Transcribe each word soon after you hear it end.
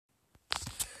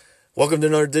Welcome to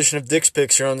another edition of Dick's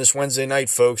Picks here on this Wednesday night,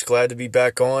 folks. Glad to be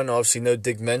back on. Obviously, no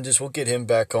Dick Mendes. We'll get him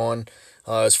back on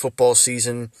as football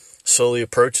season slowly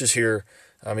approaches here.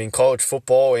 I mean, college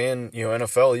football and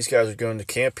NFL. These guys are going to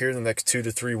camp here in the next 2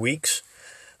 to 3 weeks.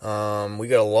 We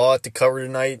got a lot to cover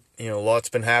tonight. A lot's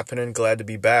been happening. Glad to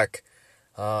be back.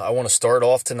 I want to start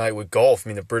off tonight with golf.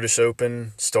 I mean, the British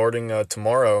Open starting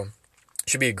tomorrow.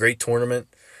 Should be a great tournament.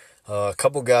 A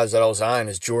couple guys that I was eyeing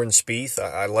is Jordan Spieth.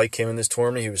 I like him in this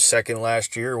tournament. He was second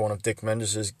last year, one of Dick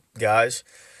Mendes' guys.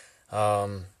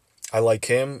 I like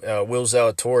him. Will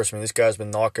Zalatoris, I mean, this guy's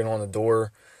been knocking on the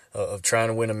door of trying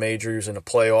to win a major. He was in a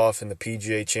playoff in the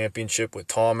PGA Championship with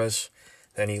Thomas.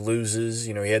 Then he loses.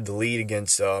 He had the lead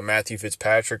against Matthew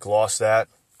Fitzpatrick, lost that,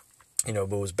 but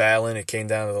was battling. It came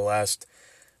down to the last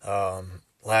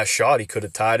shot. He could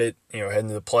have tied it, heading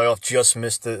to the playoff. Just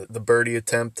missed the birdie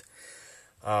attempt.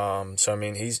 So I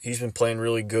mean, he's been playing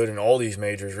really good in all these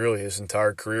majors, really, his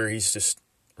entire career. He's just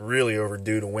really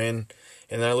overdue to win.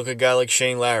 And then I look at a guy like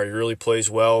Shane Lowry. He really plays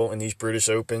well in these British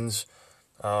Opens,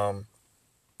 in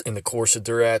the course that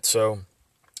they're at. So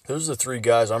those are the three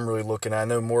guys I'm really looking at. I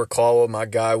know Morikawa, my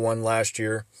guy, won last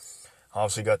year.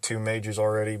 Obviously got 2 majors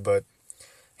already, but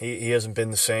he hasn't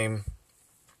been the same.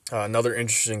 Another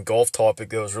interesting golf topic,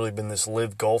 though, has really been this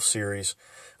Live Golf Series.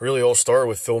 Really all started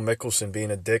with Phil Mickelson being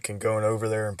a dick and going over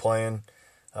there and playing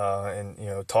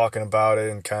and talking about it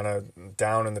and kind of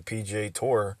down in the PGA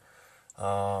Tour.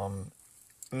 No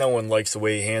one likes the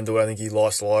way he handled it. I think he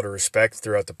lost a lot of respect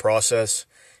throughout the process.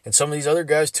 And some of these other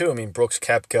guys, too. I mean, Brooks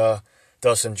Koepka,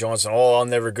 Dustin Johnson, I'll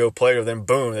never go play with them.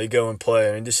 Boom, they go and play.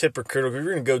 I mean, just hypocritical. If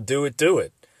you're going to go do it, do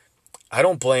it. I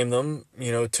don't blame them,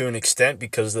 to an extent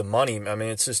because of the money. I mean,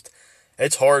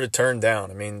 it's hard to turn down.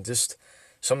 I mean, just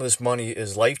some of this money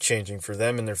is life-changing for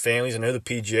them and their families. I know the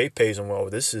PGA pays them well,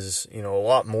 but this is, a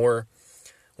lot more.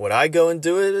 Would I go and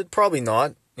do it? Probably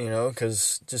not,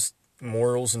 because just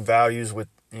morals and values with,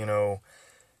 the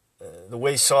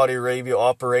way Saudi Arabia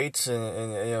operates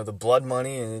and the blood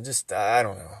money and I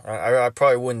don't know. I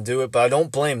probably wouldn't do it, but I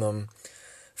don't blame them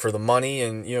for the money.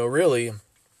 And, really,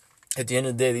 at the end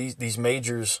of the day, these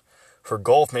majors for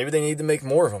golf, maybe they need to make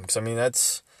more of them. Because, I mean,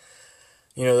 that's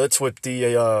what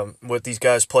what these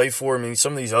guys play for. I mean,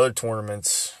 some of these other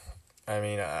tournaments, I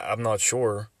mean, I'm not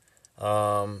sure.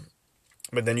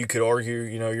 But then you could argue,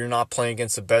 you're not playing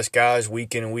against the best guys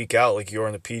week in and week out like you are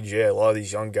in the PGA. A lot of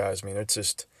these young guys, I mean, it's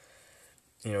just,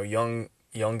 young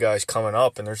guys coming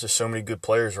up, and there's just so many good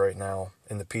players right now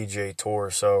in the PGA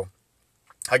Tour. So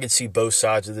I can see both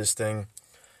sides of this thing.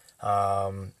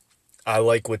 I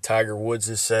like what Tiger Woods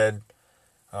has said.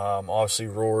 Obviously,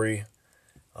 Rory.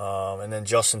 And then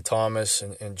Justin Thomas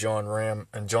and John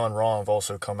Rahm have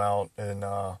also come out and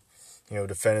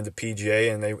defended the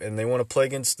PGA, and they want to play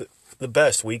against the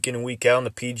best week in and week out. In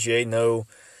the PGA,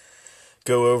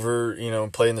 go over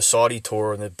and play in the Saudi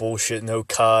Tour and the bullshit no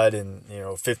cut and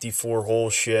 54 hole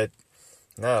shit.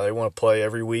 No, they want to play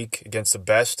every week against the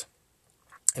best.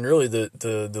 And really,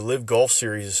 the Live Golf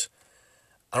Series,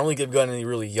 I don't think they've got any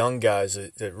really young guys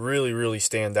that really, really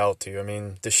stand out to you. I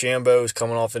mean, DeChambeau is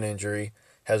coming off an injury.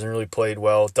 Hasn't really played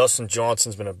well. Dustin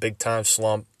Johnson's been a big-time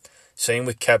slump. Same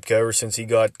with Koepka ever since he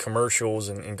got commercials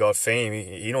and got fame.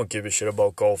 He don't give a shit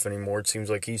about golf anymore. It seems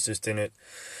like he's just in it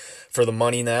for the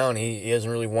money now, and he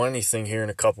hasn't really won anything here in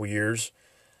a couple years.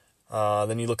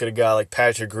 Then you look at a guy like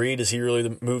Patrick Reed. Does he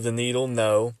really move the needle?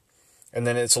 No. And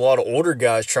then it's a lot of older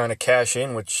guys trying to cash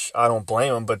in, which I don't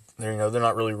blame them, but they're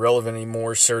not really relevant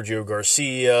anymore. Sergio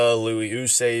Garcia, Louis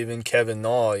Oosthuizen, Kevin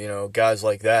Na, guys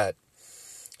like that.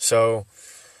 So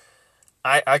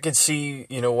I could see,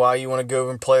 why you want to go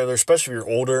over and play there, especially if you're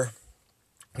older.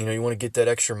 You want to get that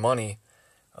extra money.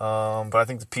 But I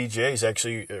think the PGA's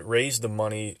actually raised the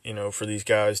money, for these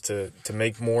guys to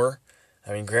make more.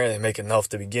 I mean, granted, they make enough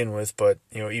to begin with, but,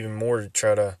 even more to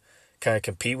try to kind of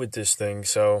compete with this thing.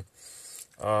 So,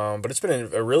 but it's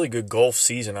been a really good golf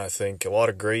season, I think. A lot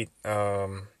of great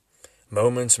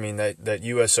moments. I mean, that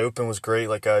U.S. Open was great,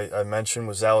 like I mentioned,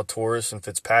 with Zalatoris and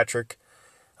Fitzpatrick.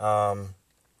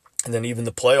 And then even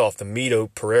the playoff, the Mito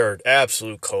Pereira,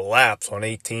 absolute collapse on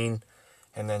 18.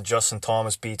 And then Justin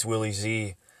Thomas beats Willie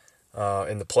Z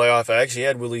in the playoff. I actually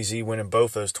had Willie Z winning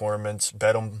both those tournaments,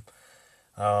 bet him.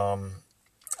 I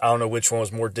don't know which one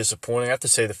was more disappointing. I have to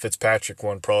say the Fitzpatrick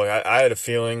one probably. I had a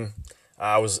feeling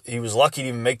he was lucky to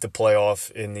even make the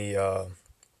playoff in the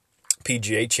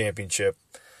PGA Championship.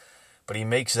 But he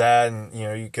makes that, and,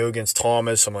 you go against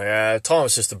Thomas. I'm like,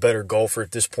 Thomas is just a better golfer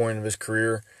at this point of his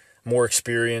career, more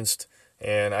experienced,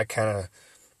 and I kind of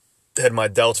had my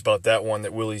doubts about that one,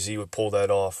 that Willie Z would pull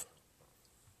that off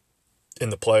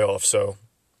in the playoffs. So,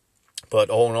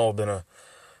 but all in all, been a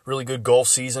really good golf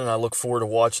season. I look forward to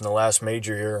watching the last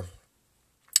major here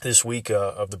this week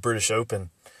of the British Open.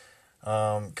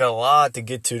 Got a lot to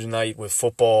get to tonight with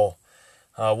football.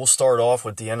 We'll start off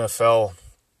with the NFL.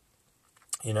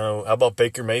 How about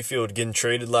Baker Mayfield getting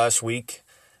traded last week?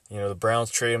 The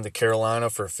Browns traded him to Carolina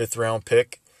for a 5th-round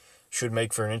pick. Should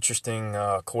make for an interesting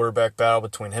quarterback battle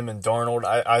between him and Darnold.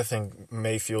 I think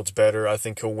Mayfield's better. I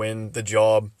think he'll win the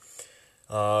job.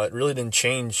 It really didn't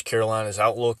change Carolina's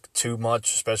outlook too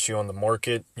much, especially on the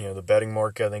market. The betting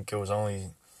market, I think it was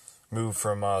only moved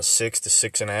from 6 to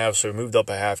 6.5, so it moved up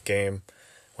a half game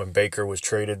when Baker was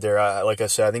traded there. Like I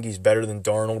said, I think he's better than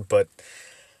Darnold, but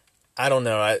I don't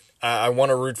know. I want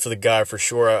to root for the guy for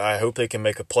sure. I hope they can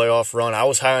make a playoff run. I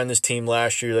was high on this team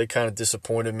last year. They kind of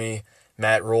disappointed me.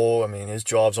 Matt Rule, his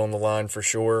job's on the line for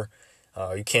sure.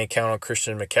 You can't count on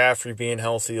Christian McCaffrey being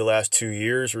healthy the last 2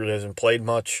 years. Really hasn't played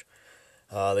much.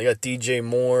 They got DJ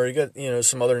Moore. You got,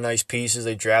 some other nice pieces.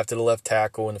 They drafted a left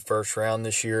tackle in the first round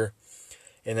this year.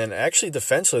 And then actually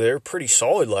defensively, they were pretty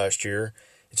solid last year.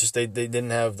 It's just they didn't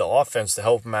have the offense to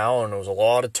help them out, and there was a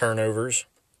lot of turnovers.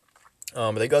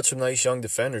 But they got some nice young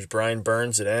defenders. Brian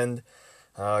Burns at end.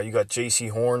 You got J.C.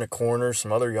 Horn at corner,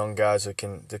 some other young guys that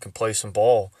can play some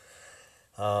ball.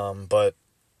 But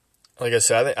like I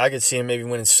said, I could see him maybe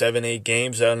winning 7-8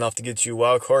 games. Is that enough to get you a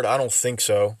wild card? I don't think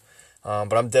so.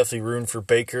 But I'm definitely rooting for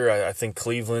Baker. I think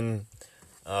Cleveland,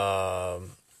 they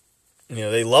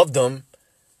loved him.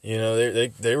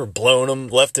 They were blowing him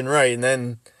left and right. And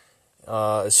then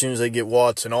as soon as they get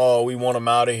Watson, we want him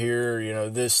out of here,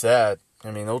 this, that.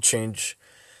 They'll change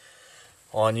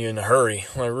on you in a hurry.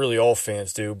 Well, really all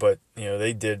fans do, but,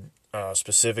 they did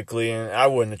specifically. And I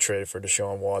wouldn't have traded for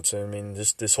Deshaun Watson.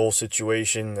 This whole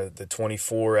situation, the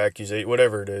 24 accusation,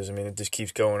 whatever it is, it just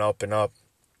keeps going up and up.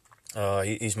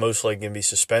 He's most likely going to be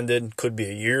suspended. Could be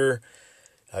a year.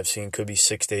 I've seen could be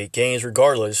 6 to 8 games.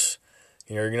 Regardless,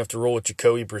 you're going to have to roll with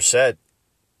Jacoby Brissett.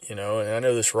 And I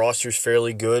know this roster's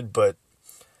fairly good, but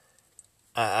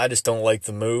I just don't like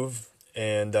the move.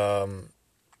 And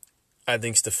I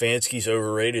think Stefanski's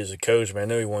overrated as a coach. I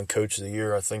know he won Coach of the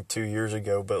Year, I think, 2 years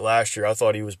ago. But last year, I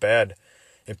thought he was bad.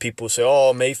 And people say,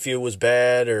 Mayfield was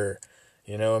bad. Or,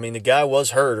 the guy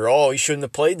was hurt. Or, he shouldn't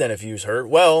have played then if he was hurt.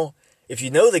 Well, if you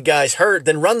know the guy's hurt,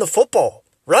 then run the football.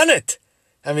 Run it.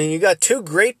 You got 2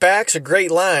 great backs, a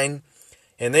great line,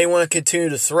 and they want to continue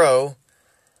to throw.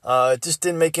 It just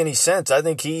didn't make any sense. I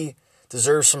think he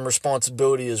deserves some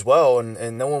responsibility as well,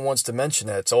 and no one wants to mention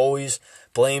that. It's always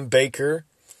blame Baker,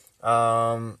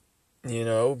 but,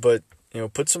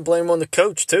 put some blame on the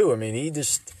coach too. They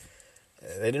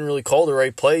didn't really call the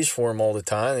right plays for him all the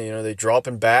time. They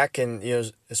dropping back, and,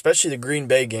 especially the Green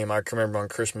Bay game I can remember on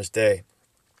Christmas Day,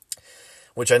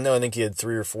 which I think he had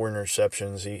 3 or 4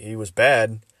 interceptions. He was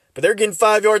bad, but they're getting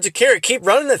 5 yards a carry. Keep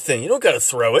running the thing. You don't got to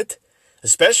throw it,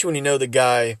 especially when you know the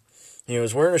guy,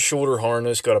 is wearing a shoulder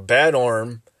harness, got a bad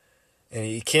arm, and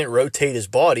he can't rotate his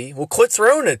body. Well, quit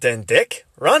throwing it then, Dick.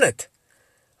 Run it.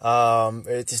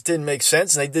 It just didn't make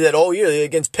sense, and they did that all year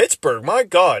against Pittsburgh. My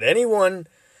God, anyone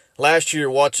last year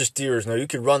watched the Steelers know you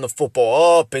could run the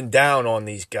football up and down on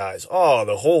these guys.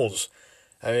 The holes.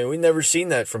 We never seen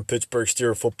that from Pittsburgh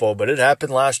Steelers football, but it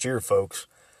happened last year, folks.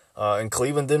 And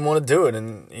Cleveland didn't want to do it,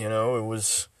 and, it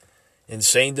was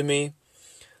insane to me.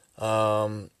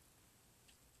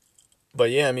 But,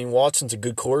 yeah, Watson's a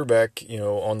good quarterback,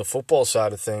 on the football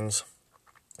side of things.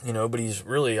 But he's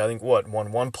really, won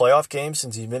 1 playoff game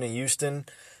since he's been at Houston.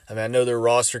 I know their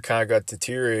roster kind of got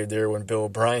deteriorated there when Bill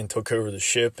O'Brien took over the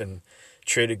ship and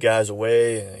traded guys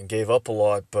away and gave up a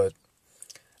lot, but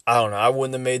I don't know. I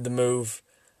wouldn't have made the move.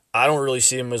 I don't really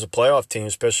see him as a playoff team,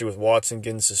 especially with Watson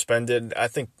getting suspended. I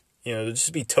think, there'd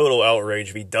just be total outrage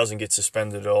if he doesn't get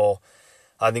suspended at all.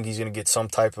 I think he's going to get some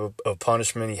type of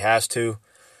punishment. He has to.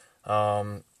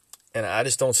 And I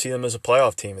just don't see them as a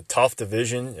playoff team. A tough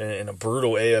division and a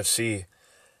brutal AFC.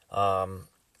 I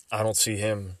don't see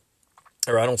him,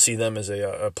 or I don't see them as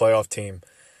a playoff team.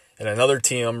 And another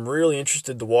team I'm really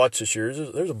interested to watch this year,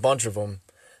 there's a bunch of them,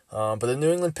 but the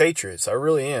New England Patriots, I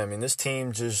really am. This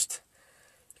team just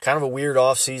kind of a weird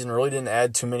offseason, really didn't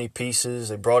add too many pieces.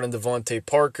 They brought in Devontae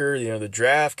Parker. The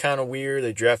draft kind of weird.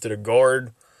 They drafted a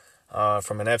guard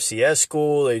from an FCS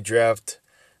school. They draft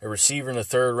a receiver in the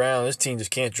 3rd round. This team just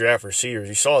can't draft receivers.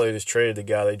 You saw they just traded the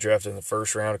guy they drafted in the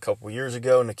 1st round a couple of years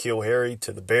ago, N'Keal Harry,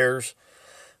 to the Bears.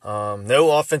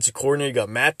 No offensive coordinator. You got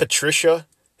Matt Patricia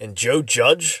and Joe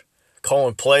Judge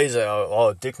calling plays.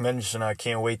 Dick Mendelson, I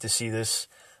can't wait to see this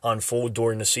unfold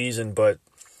during the season. But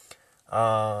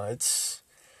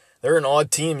they're an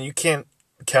odd team. You can't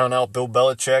count out Bill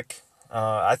Belichick.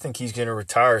 I think he's going to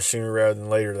retire sooner rather than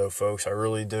later, though, folks. I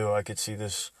really do. I could see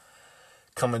this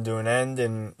coming to an end,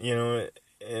 and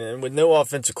and with no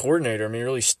offensive coordinator, I mean, it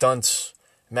really stunts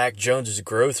Mac Jones'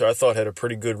 growth. I thought had a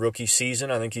pretty good rookie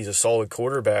season. I think he's a solid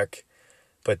quarterback,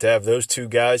 but to have those two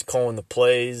guys calling the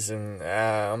plays, and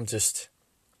I'm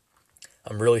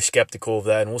really skeptical of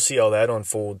that, and we'll see how that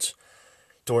unfolds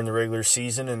during the regular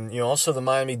season. And also the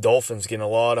Miami Dolphins getting a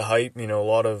lot of hype. A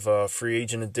lot of free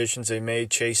agent additions they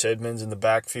made. Chase Edmonds in the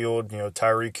backfield.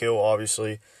 Tyreek Hill,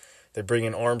 obviously. They bring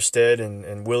in Armstead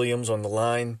and Williams on the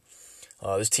line.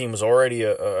 This team was already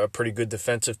a pretty good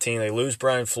defensive team. They lose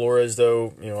Brian Flores,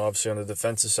 though, obviously on the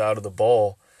defensive side of the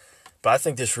ball. But I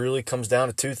think this really comes down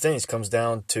to two things. It comes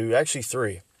down to actually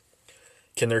three.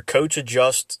 Can their coach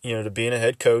adjust, to being a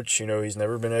head coach? He's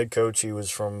never been a head coach. He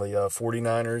was from the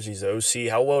 49ers. He's the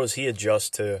OC. How well does he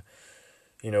adjust to,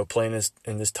 playing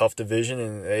in this tough division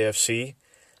in the AFC?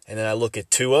 And then I look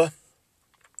at Tua.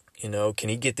 Can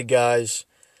he get the guys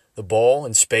the ball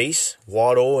in space?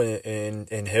 Waddle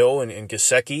and Hill and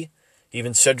Gesicki.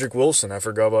 Even Cedric Wilson, I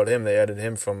forgot about him. They added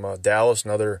him from Dallas,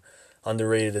 another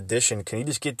underrated addition. Can he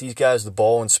just get these guys the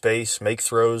ball in space, make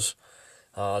throws,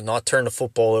 not turn the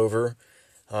football over?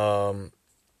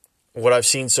 What I've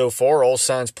seen so far, all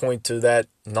signs point to that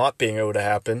not being able to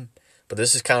happen. But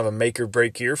this is kind of a make or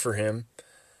break year for him.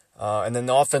 And then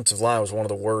the offensive line was one of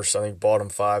the worst. I think bottom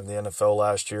 5 in the NFL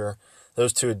last year.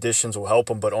 Those two additions will help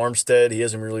him. But Armstead, he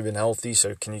hasn't really been healthy.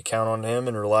 So can you count on him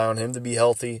and rely on him to be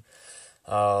healthy?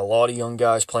 A lot of young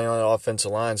guys playing on the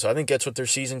offensive line. So I think that's what their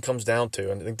season comes down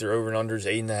to. And I think their over and under is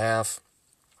 8.5.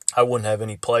 I wouldn't have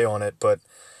any play on it, but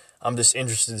I'm just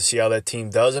interested to see how that team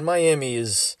does. And Miami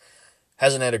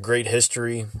hasn't had a great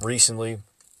history recently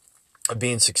of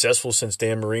being successful since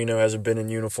Dan Marino hasn't been in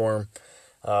uniform.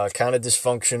 Kind of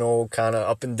dysfunctional, kind of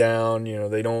up and down.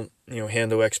 They don't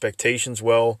handle expectations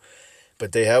well.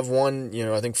 But they have won,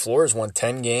 I think Flores won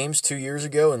 10 games 2 years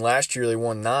ago, and last year they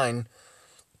won 9.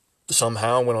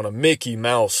 Somehow went on a Mickey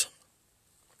Mouse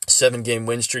 7-game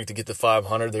win streak to get to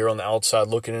 500. They were on the outside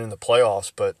looking in the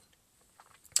playoffs, but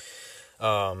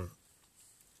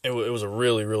it was a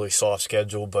really, really soft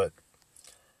schedule. But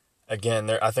again,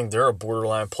 I think they're a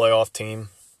borderline playoff team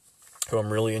who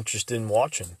I'm really interested in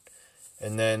watching.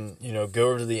 And then, go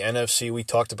over to the NFC. We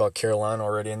talked about Carolina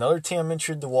already. Another team I'm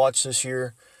interested to watch this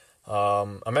year.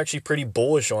 I'm actually pretty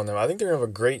bullish on them. I think they're going to have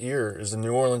a great year, is the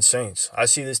New Orleans Saints. I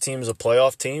see this team as a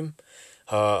playoff team.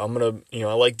 I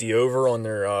like the over on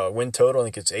their win total. I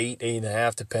think it's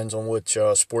 8.5, depends on which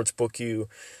sports book you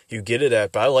get it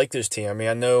at. But I like this team. I mean,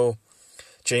 I know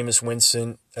Jameis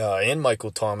Winston and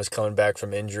Michael Thomas coming back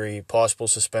from injury, possible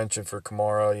suspension for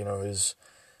Kamara, his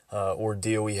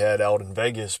ordeal he had out in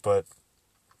Vegas. But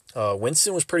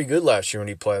Winston was pretty good last year when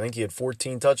he played. I think he had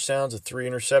 14 touchdowns and 3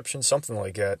 interceptions, something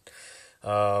like that.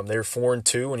 They were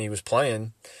 4-2 when he was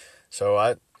playing. So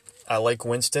I like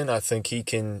Winston. I think he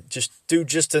can just do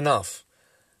just enough.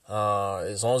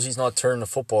 As long as he's not turning the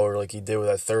football over like he did with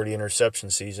that 30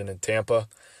 interception season in Tampa.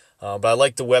 But I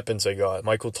like the weapons they got.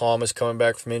 Michael Thomas coming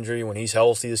back from injury. When he's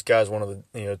healthy, this guy's one of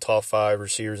the top 5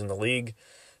 receivers in the league.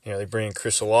 They bring in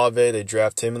Chris Olave. They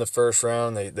draft him in the first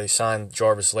round. They signed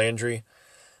Jarvis Landry.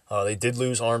 They did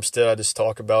lose Armstead. I just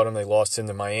talked about him. They lost him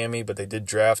to Miami, but they did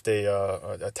draft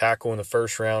a tackle in the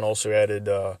first round. Also added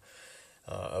a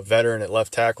veteran at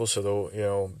left tackle, so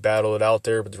they'll battle it out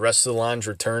there. But the rest of the line's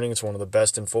returning. It's one of the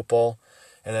best in football.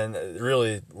 And then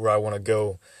really where I want to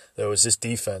go, though, is this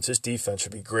defense. This defense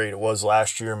should be great. It was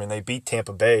last year. I mean, they beat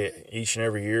Tampa Bay each and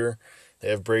every year. They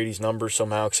have Brady's number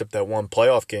somehow, except that one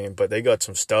playoff game. But they got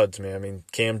some studs, man. I mean,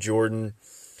 Cam Jordan.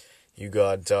 You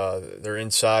got their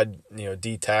inside,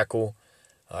 D tackle.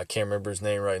 I can't remember his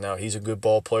name right now. He's a good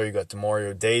ball player. You got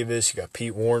DeMario Davis. You got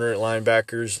Pete Warner at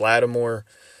linebackers. Lattimore.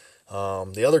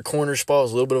 The other corner spot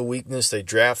was a little bit of weakness. They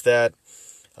draft that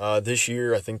this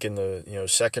year. I think in the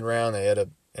second round they had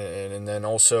and then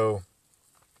also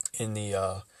in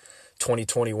the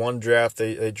 2021 draft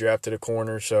they drafted a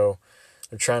corner. So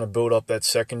they're trying to build up that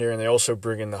secondary, and they also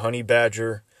bring in the Honey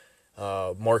Badger.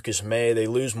 Marcus May. They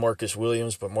lose Marcus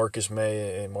Williams, but Marcus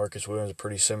May and Marcus Williams are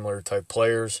pretty similar type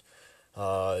players.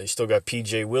 You still got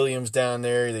P.J. Williams down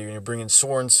there. They're going to bring in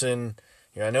Sorensen.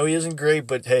 I know he isn't great,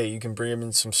 but hey, you can bring him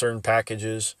in some certain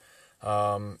packages.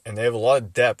 And they have a lot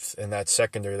of depth in that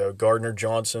secondary, though. Gardner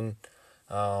Johnson.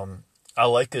 I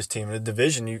like this team. In the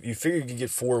division, you figure you could get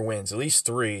 4 wins, at least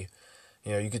 3.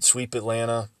 You could sweep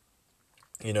Atlanta.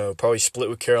 Probably split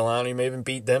with Carolina. You may even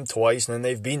beat them twice, and then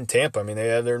they've beaten Tampa. I mean, they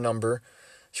have their number.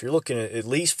 So you're looking at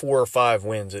least 4 or 5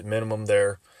 wins at minimum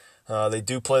there. They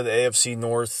do play the AFC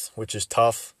North, which is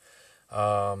tough,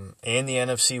 and the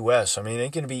NFC West. I mean, it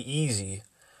ain't going to be easy,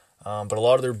 but a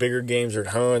lot of their bigger games are at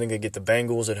home. I think they get the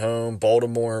Bengals at home,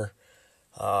 Baltimore.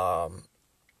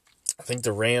 I think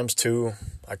the Rams too.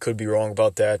 I could be wrong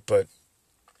about that, but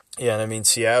yeah, and I mean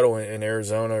Seattle and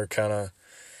Arizona are kind of.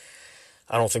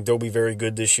 I don't think they'll be very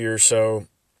good this year, so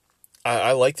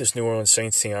I like this New Orleans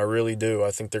Saints team. I really do.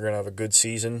 I think they're going to have a good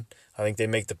season. I think they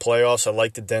make the playoffs. I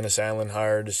like the Dennis Allen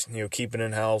hire. Just keep it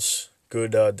in house.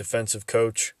 Good defensive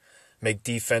coach. Make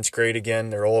defense great again.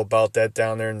 They're all about that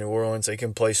down there in New Orleans. They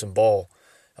can play some ball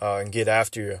and get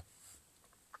after you.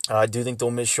 I do think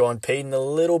they'll miss Sean Payton a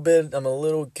little bit. I'm a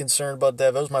little concerned about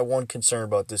that. That was my one concern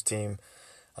about this team.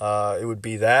 It would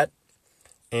be that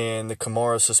and the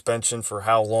Kamara suspension for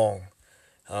how long.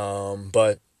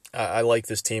 But I like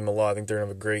this team a lot. I think they're going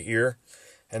to have a great year.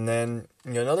 And then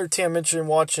another team I mentioned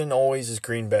watching always is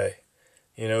Green Bay.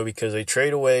 Because they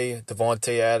trade away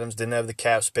Devontae Adams, didn't have the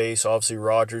cap space. Obviously,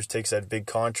 Rodgers takes that big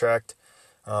contract.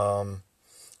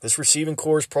 This receiving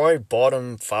core is probably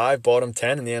bottom 5, bottom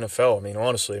 10 in the NFL. I mean,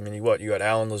 honestly, you got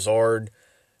Allen Lazard,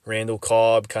 Randall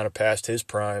Cobb, kind of past his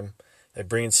prime. They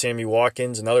bring in Sammy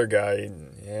Watkins, another guy.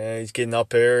 Yeah, he's getting up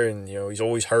there, and he's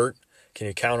always hurt. Can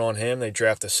you count on him? They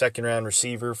draft a second-round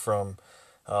receiver from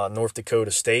North Dakota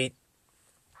State.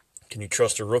 Can you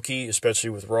trust a rookie,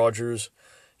 especially with Rodgers?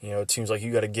 It seems like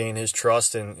you got to gain his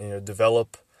trust and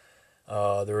develop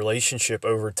the relationship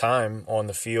over time on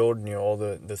the field. All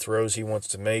the throws he wants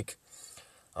to make.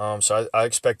 So I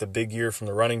expect a big year from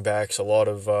the running backs. A lot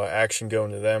of action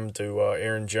going to them, to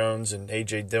Aaron Jones and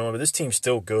A.J. Dillon. But this team's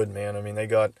still good, man. I mean, they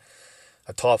got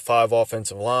a top 5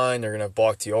 offensive line. They're going to have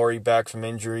Bakhtiari back from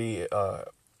injury.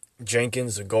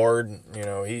 Jenkins, the guard,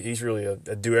 he's really a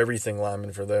do-everything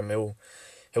lineman for them.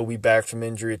 He'll be back from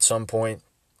injury at some point.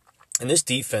 And this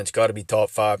defense got to be top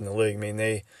 5 in the league. I mean,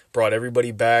 they brought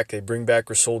everybody back. They bring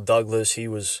back Rasul Douglas. He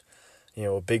was,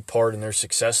 a big part in their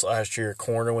success last year at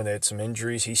corner when they had some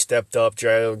injuries. He stepped up.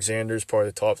 Jay Alexander's probably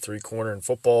the top 3 corner in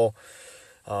football.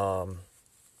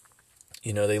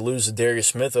 They lose to Darius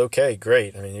Smith. Okay,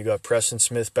 great. I mean, you got Preston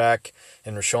Smith back,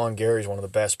 and Rashawn Gary's one of the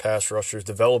best pass rushers,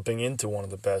 developing into one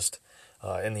of the best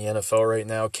in the NFL right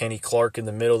now. Kenny Clark in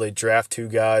the middle. They draft 2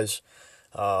 guys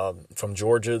from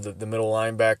Georgia, the middle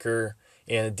linebacker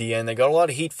and the DN. They got a lot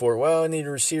of heat for it. Well, I need a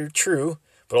receiver, true,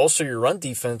 but also your run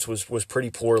defense was pretty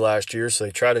poor last year, so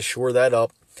they try to shore that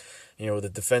up. The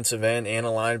defensive end and a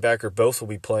linebacker both will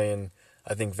be playing,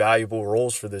 I think, valuable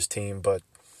roles for this team. But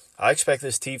I expect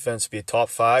this defense to be a top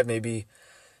 5, maybe,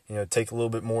 take a little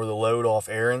bit more of the load off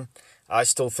Aaron. I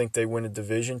still think they win a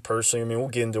division, personally. I mean, we'll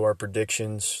get into our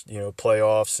predictions,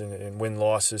 playoffs and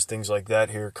win-losses, things like that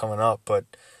here coming up, but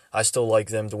I still like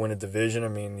them to win a division. I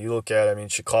mean, you look at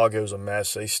Chicago's a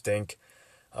mess. They stink.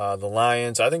 The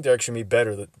Lions, I think they're actually going to be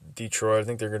better than Detroit. I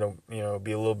think they're going to,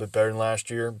 be a little bit better than last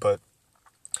year, but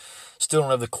still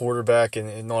don't have the quarterback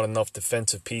and not enough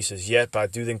defensive pieces yet, but I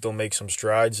do think they'll make some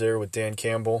strides there with Dan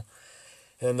Campbell.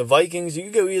 And the Vikings, you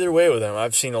can go either way with them.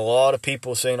 I've seen a lot of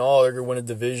people saying, oh, they're going to win a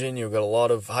division. You've got a lot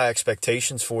of high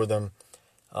expectations for them.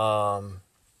 But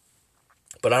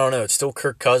I don't know. It's still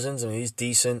Kirk Cousins. I mean, he's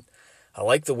decent. I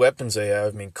like the weapons they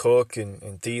have. I mean, Cook and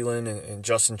Thielen and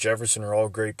Justin Jefferson are all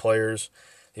great players.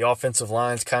 The offensive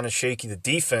line's kind of shaky. The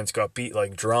defense got beat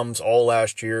like drums all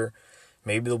last year.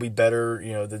 Maybe they'll be better,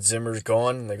 that Zimmer's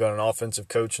gone. They got an offensive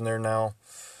coach in there now.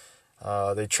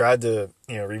 They tried to,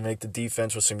 remake the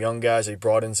defense with some young guys. They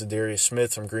brought in Zadarius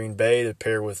Smith from Green Bay to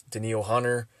pair with Danielle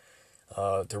Hunter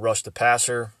to rush the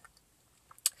passer.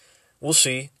 We'll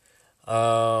see.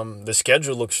 The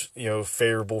schedule looks,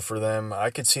 favorable for them.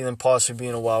 I could see them possibly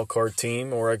being a wild card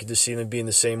team, or I could just see them being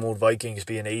the same old Vikings,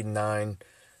 being 8-9,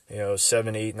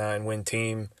 7-8-9 win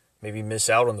team, maybe miss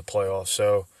out on the playoffs.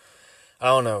 So I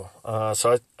don't know.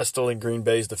 So I still think Green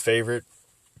Bay is the favorite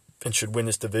and should win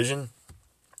this division.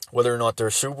 Whether or not they're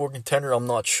a Super Bowl contender, I'm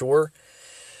not sure.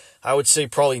 I would say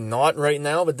probably not right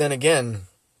now, but then again,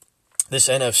 this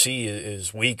NFC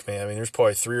is weak, man. I mean, there's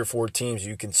probably 3 or 4 teams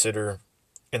you consider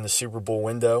in the Super Bowl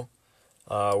window,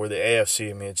 where the AFC,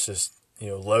 I mean, it's just,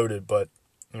 loaded, but,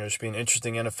 it should be an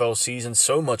interesting NFL season.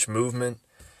 So much movement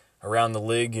around the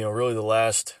league. Really the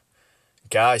last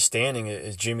guy standing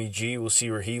is Jimmy G. We'll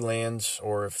see where he lands,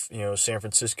 or if, San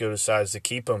Francisco decides to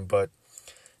keep him, but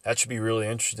that should be really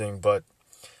interesting. But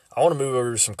I want to move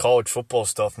over to some college football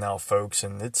stuff now, folks,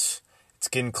 and it's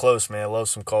getting close, man. I love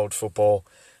some college football.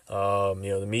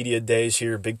 The media days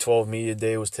here, Big 12 Media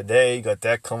Day was today. Got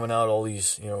that coming out, all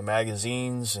these,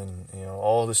 magazines and,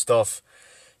 all this stuff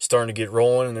starting to get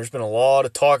rolling. And there's been a lot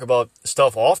of talk about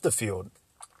stuff off the field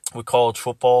with college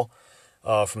football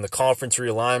from the conference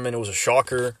realignment. It was a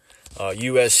shocker.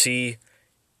 USC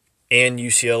and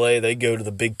UCLA, they go to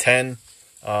the Big Ten.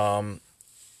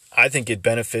 I think it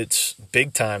benefits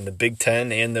big time the Big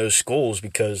Ten and those schools,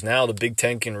 because now the Big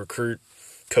Ten can recruit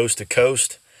coast to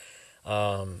coast.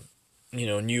 In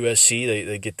USC,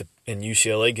 they get to, and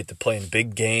UCLA get to play in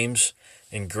big games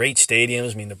in great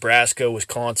stadiums. I mean, Nebraska,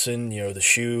 Wisconsin, the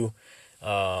Shoe,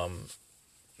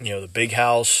 the Big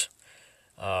House,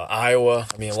 Iowa.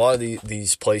 I mean, a lot of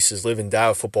these places live and die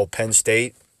with football. Penn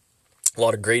State, a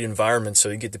lot of great environments, so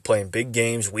you get to play in big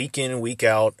games week in and week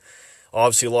out.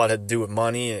 Obviously, a lot had to do with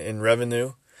money and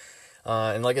revenue.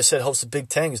 And like I said, it helps the Big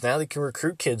Ten because now they can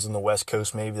recruit kids on the West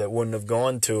Coast maybe that wouldn't have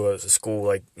gone to a school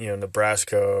like,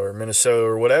 Nebraska or Minnesota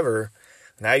or whatever.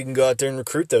 Now you can go out there and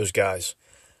recruit those guys.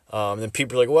 And then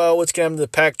people are like, well, what's going to happen to the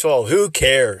Pac-12? Who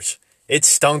cares? It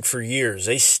stunk for years.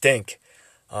 They stink.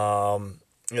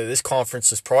 This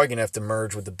conference is probably going to have to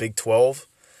merge with the Big 12.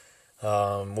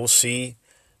 We'll see.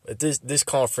 But this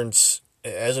conference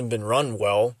hasn't been run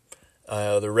well.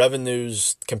 The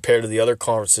revenues compared to the other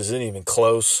conferences isn't even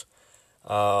close.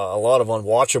 A lot of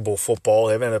unwatchable football.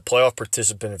 They haven't had a playoff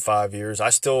participant in 5 years. I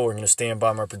still are going to stand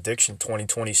by my prediction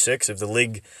 2026. If the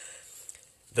league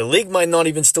might not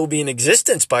even still be in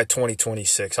existence by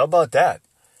 2026. How about that?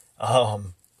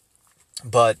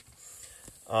 But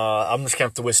I'm just going to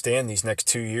have to withstand these next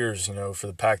 2 years, for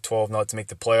the Pac-12 not to make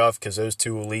the playoff because those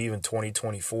two will leave in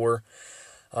 2024.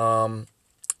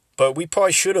 But we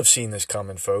probably should have seen this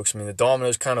coming, folks. I mean, the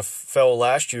dominoes kind of fell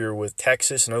last year with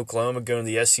Texas and Oklahoma going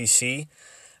to the SEC.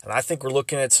 And I think we're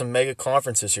looking at some mega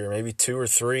conferences here, maybe 2 or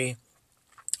 3.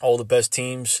 All the best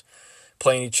teams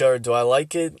playing each other. Do I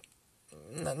like it?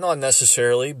 Not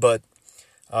necessarily, but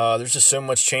there's just so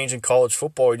much change in college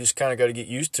football. You just kind of got to get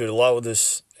used to it. A lot with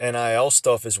this NIL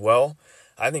stuff as well.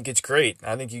 I think it's great.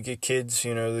 I think you get kids,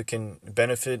 that can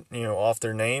benefit, off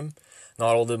their name.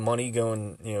 Not all the money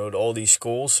going, to all these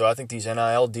schools. So I think these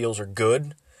NIL deals are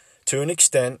good to an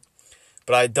extent,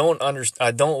 but I don't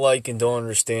like and don't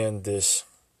understand this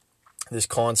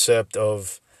concept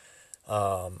of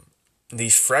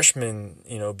these freshmen,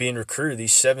 being recruited,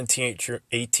 these 17,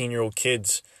 18-year-old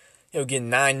kids, getting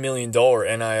 $9 million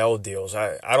NIL deals.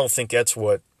 I don't think that's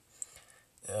what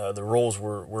the rules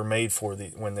were made for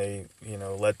when they,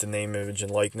 let the name, image, and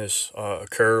likeness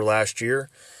occur last year.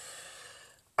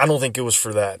 I don't think it was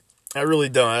for that. I really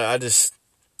don't. I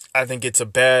think it's a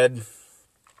bad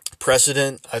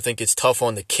precedent. I think it's tough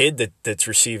on the kid that's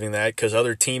receiving that because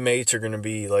other teammates are going to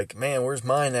be like, man, where's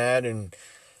mine at? And,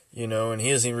 and he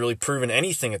hasn't even really proven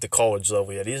anything at the college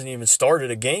level yet. He hasn't even started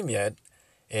a game yet.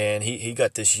 And he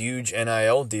got this huge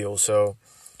NIL deal. So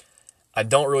I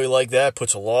don't really like that. It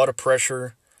puts a lot of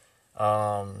pressure.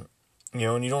 And you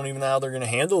don't even know how they're going to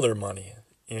handle their money.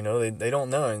 They don't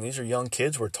know. And these are young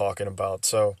kids we're talking about.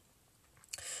 So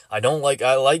I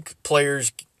like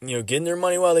players, getting their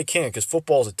money while they can because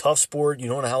football is a tough sport. You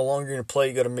don't know how long you're going to play.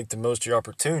 You got to make the most of your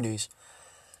opportunities.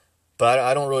 But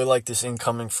I don't really like this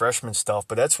incoming freshman stuff.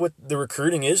 But that's what the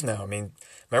recruiting is now. I mean,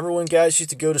 remember when guys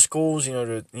used to go to schools, for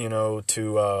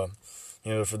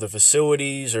the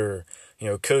facilities or,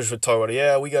 coach would talk about,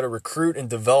 yeah, we got to recruit and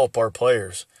develop our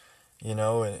players,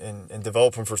 and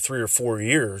develop them for 3 or 4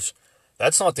 years.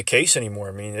 That's not the case anymore.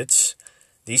 I mean, it's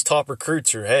these top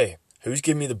recruits are, hey, who's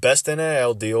giving me the best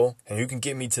NIL deal and who can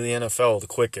get me to the NFL the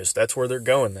quickest? That's where they're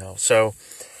going now. So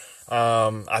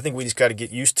I think we just got to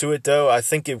get used to it, though. I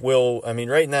think it will. I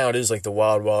mean, right now it is like the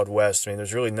wild, wild west. I mean,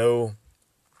 there's really no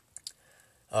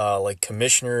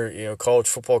commissioner. College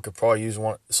football could probably use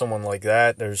someone like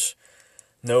that. There's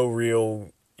no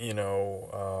real,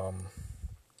 not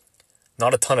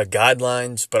a ton of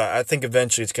guidelines, but I think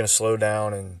eventually it's going to slow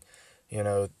down and,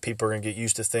 people are going to get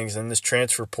used to things. And this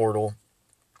transfer portal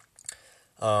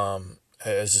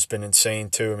has just been insane,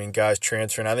 too. I mean, guys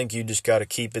transferring. I think you just got to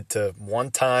keep it to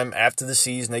one time after the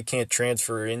season. They can't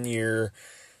transfer in year,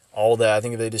 all that. I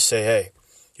think if they just say, hey,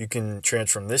 you can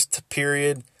transfer from this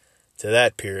period to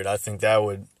that period, I think that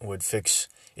would fix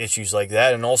issues like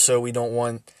that. And also, we don't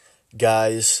want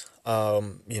guys,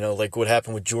 like what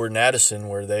happened with Jordan Addison,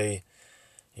 where they,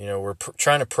 were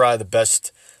trying to pry the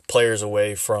best players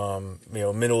away from,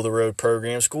 middle-of-the-road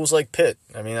programs, schools like Pitt.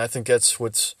 I mean, I think that's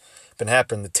what's been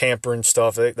happening. The tampering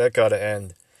stuff, that got to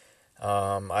end.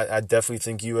 I definitely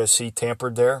think USC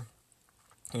tampered there,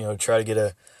 try to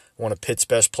get one of Pitt's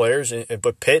best players.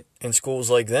 But Pitt and schools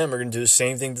like them are going to do the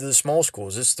same thing to the small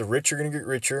schools. The rich are going to get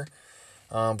richer,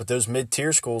 but those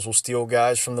mid-tier schools will steal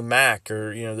guys from the MAC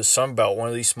or, the Sun Belt, one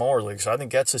of these smaller leagues. So I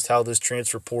think that's just how this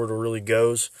transfer portal really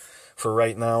goes for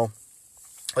right now.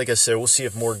 Like I said, we'll see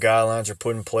if more guidelines are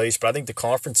put in place, but I think the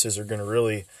conferences are going to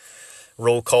really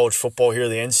roll college football here.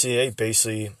 The NCAA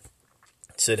basically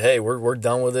said, hey, we're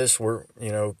done with this. We're,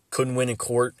 couldn't win in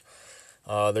court.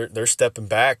 They're stepping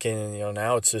back, and,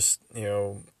 now it's just,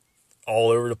 all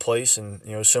over the place and,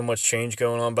 so much change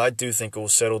going on. But I do think it will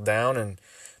settle down and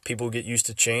people get used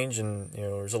to change, and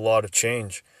there's a lot of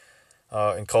change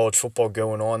in college football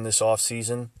going on this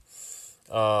offseason.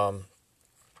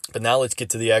 But now let's get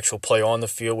to the actual play on the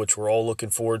field, which we're all looking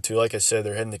forward to. Like I said,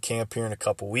 they're heading to camp here in a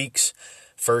couple weeks.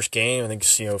 First game, I think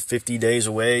it's 50 days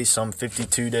away, some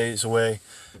 52 days away.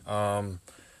 And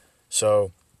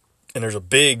there's a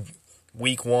big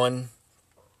week 1,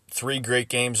 3 great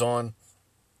games on.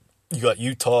 You got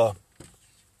Utah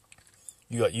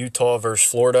versus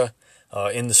Florida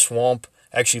in the Swamp.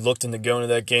 Actually looked into going to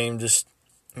that game, just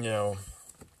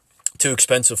too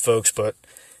expensive, folks, but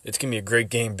it's gonna be a great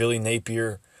game. Billy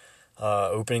Napier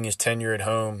opening his tenure at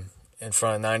home in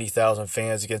front of 90,000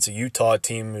 fans against a Utah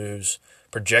team who's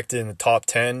projected in the top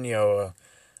 10,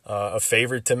 a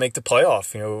favorite to make the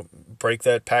playoff, break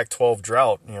that Pac-12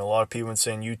 drought. A lot of people have been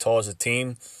saying Utah as a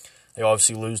team. They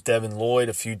obviously lose Devin Lloyd,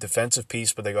 a few defensive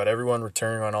pieces, but they got everyone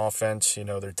returning on offense.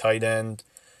 Their tight end,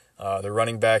 their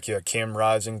running back, you got Cam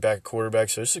Rising back at quarterback.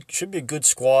 So this should be a good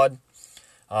squad.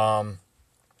 And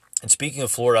speaking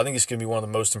of Florida, I think it's going to be one of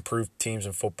the most improved teams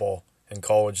in football in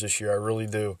college this year. I really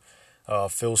do.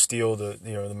 Phil Steele,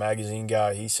 the magazine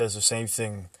guy, he says the same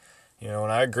thing.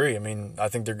 And I agree. I mean, I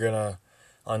think they're going to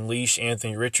unleash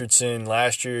Anthony Richardson.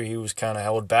 Last year, he was kind of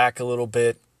held back a little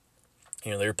bit.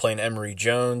 They were playing Emory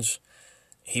Jones.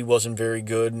 He wasn't very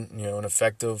good, and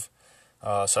effective.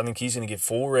 So I think he's going to get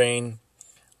full reign.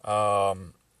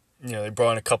 They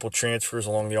brought in a couple transfers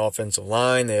along the offensive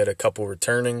line. They had a couple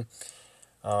returning.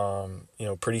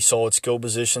 Pretty solid skill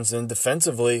positions. And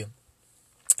defensively,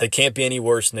 they can't be any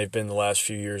worse than they've been the last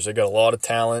few years. They got a lot of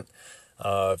talent.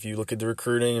 If you look at the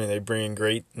recruiting, they bring in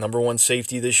great number 1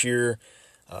 safety this year.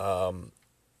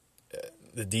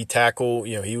 The D tackle,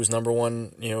 he was number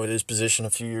 1, at his position a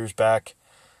few years back.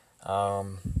 They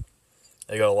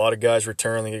got a lot of guys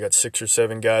returning. They got 6 or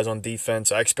 7 guys on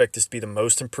defense. I expect this to be the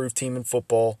most improved team in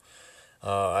football.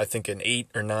 I think an 8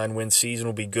 or 9 win season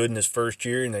will be good in his first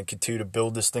year, and then continue to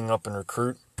build this thing up and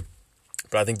recruit.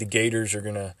 But I think the Gators are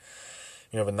gonna,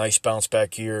 have a nice bounce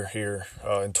back year here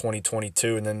in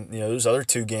 2022. And then those other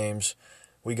 2 games,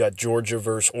 we got Georgia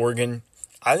versus Oregon.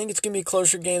 I think it's going to be a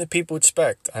closer game than people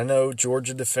expect. I know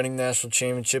Georgia defending national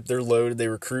championship. They're loaded. They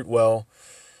recruit well.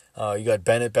 You got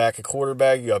Bennett back at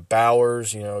quarterback. You got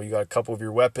Bowers. You got a couple of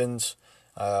your weapons,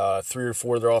 3 or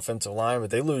 4 of their offensive line. But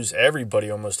they lose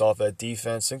everybody almost off that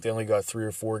defense. I think they only got 3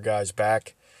 or 4 guys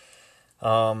back.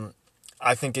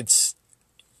 I think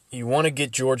you want to get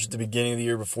Georgia at the beginning of the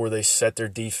year before they set their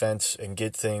defense and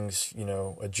get things,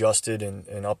 adjusted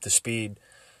and up to speed.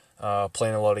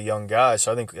 Playing a lot of young guys.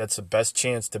 So I think that's the best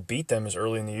chance to beat them is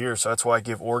early in the year. So that's why I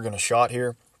give Oregon a shot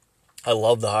here. I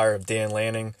love the hire of Dan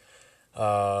Lanning.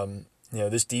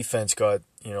 This defense got,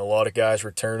 a lot of guys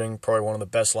returning, probably one of the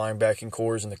best linebacking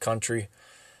cores in the country.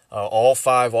 All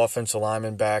 5 offensive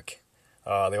linemen back.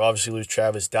 They obviously lose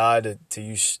Travis Dye to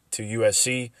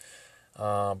USC.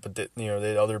 But they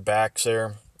had other backs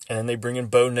there. And then they bring in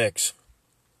Bo Nix.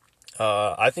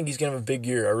 I think he's going to have a big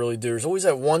year. I really do. There's always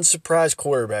that one surprise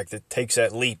quarterback that takes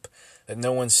that leap that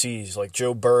no one sees, like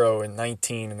Joe Burrow in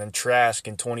 19 and then Trask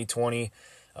in 2020,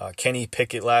 Kenny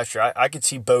Pickett last year. I could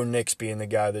see Bo Nix being the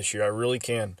guy this year. I really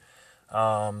can.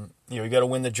 You got to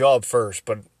win the job first,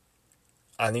 but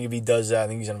I think if he does that, I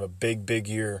think he's going to have a big, big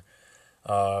year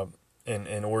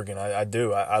in Oregon. I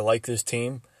do. I like this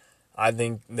team. I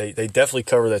think they definitely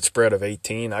cover that spread of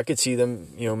 18. I could see them,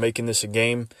 making this a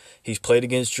game. He's played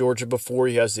against Georgia before.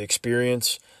 He has the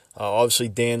experience. Obviously,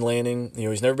 Dan Lanning,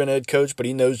 he's never been a head coach, but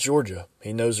he knows Georgia.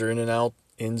 He knows their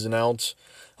ins and outs.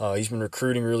 He's been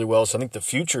recruiting really well, so I think the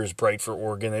future is bright for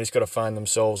Oregon. They just got to find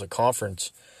themselves a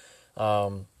conference.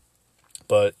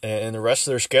 But the rest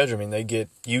of their schedule, they get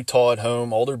Utah at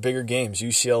home, all their bigger games,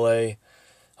 UCLA.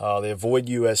 They avoid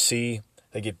USC.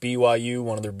 They get BYU,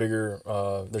 one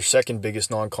of their second biggest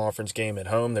non-conference game at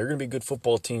home. They're going to be a good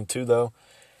football team too, though.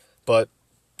 But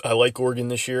I like Oregon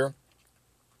this year.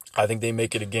 I think they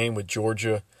make it a game with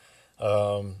Georgia.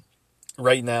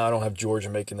 Right now, I don't have Georgia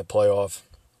making the playoff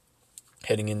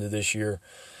heading into this year.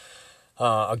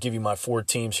 I'll give you my 4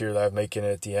 teams here that I have making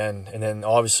it at the end. And then,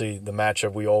 obviously, the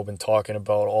matchup we all been talking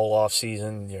about all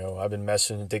offseason. I've been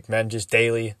messing with Dick Menges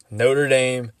daily. Notre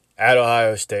Dame at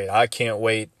Ohio State. I can't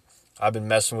wait. I've been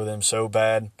messing with him so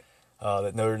bad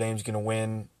that Notre Dame's going to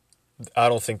win. I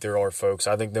don't think there are, folks.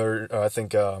 I think Ohio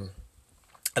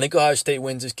State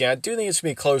wins this game. I do think it's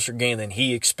going to be a closer game than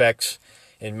he expects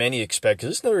and many expect.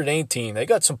 Because this Notre Dame team, they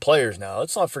got some players now.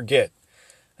 Let's not forget.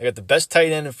 They got the best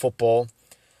tight end in football.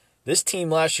 This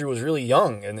team last year was really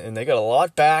young, and they got a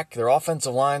lot back. Their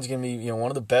offensive line is going to be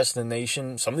one of the best in the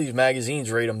nation. Some of these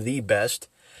magazines rate them the best.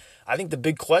 I think the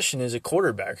big question is at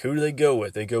quarterback. Who do they go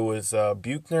with? They go with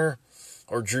Buchner,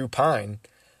 or Drew Pine.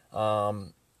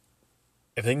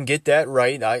 If they can get that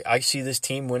right, I see this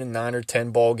team winning 9 or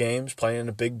 10 ball games, playing in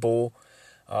a big bowl.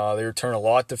 They return a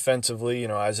lot defensively.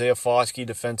 Isaiah Foskey,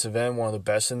 defensive end, one of the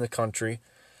best in the country.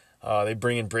 They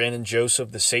bring in Brandon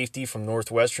Joseph, the safety from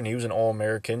Northwestern. He was an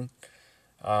All-American.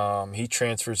 He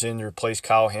transfers in to replace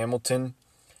Kyle Hamilton.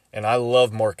 And I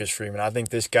love Marcus Freeman. I think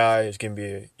this guy is going to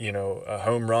be a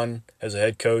home run as a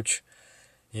head coach.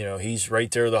 He's right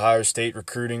there with Ohio State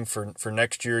recruiting for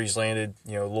next year. He's landed,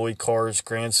 Lloyd Carr's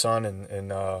grandson in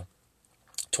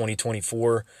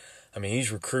 2024. I mean,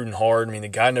 he's recruiting hard. I mean, the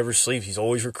guy never sleeps. He's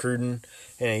always recruiting.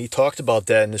 And he talked about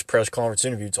that in this press conference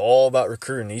interview. It's all about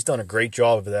recruiting. He's done a great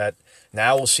job of that.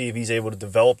 Now we'll see if he's able to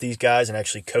develop these guys and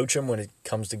actually coach them when it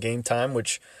comes to game time,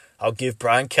 which I'll give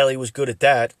Brian Kelly was good at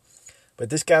that. But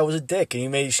this guy was a dick, and he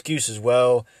made excuses.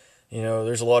 Well,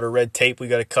 there's a lot of red tape we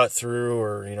got to cut through,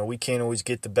 or, we can't always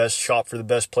get the best shot for the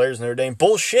best players in Notre Dame.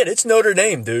 Bullshit. It's Notre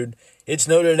Dame, dude. It's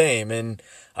Notre Dame. And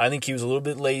I think he was a little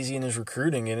bit lazy in his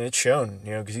recruiting, and it's shown,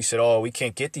 because he said, we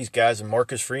can't get these guys, and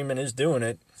Marcus Freeman is doing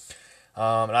it.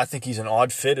 And I think he's an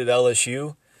odd fit at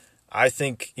LSU. I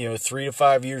think, 3 to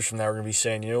 5 years from now, we're going to be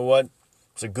saying, you know what?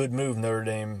 It's a good move Notre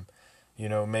Dame,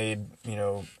 made,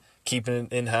 keeping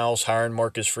it in-house, hiring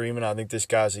Marcus Freeman. I think this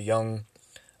guy's a young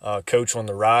coach on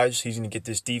the rise. He's going to get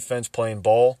this defense playing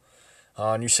ball.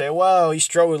 And you say, wow, he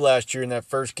struggled last year in that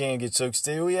first game against Oak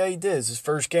State. Well, yeah, he did. It's his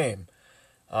first game.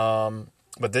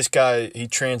 But this guy, he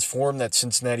transformed that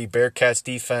Cincinnati Bearcats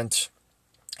defense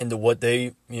into what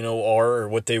they, are or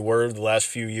what they were the last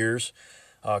few years,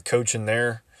 coaching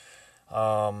there.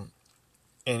 And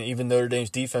even Notre Dame's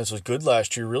defense was good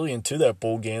last year, really into that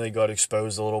bowl game. They got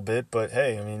exposed a little bit, but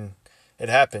hey, I mean, it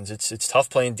happens. It's tough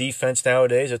playing defense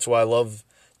nowadays. That's why I love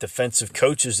defensive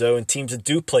coaches, though, and teams that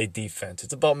do play defense.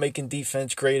 It's about making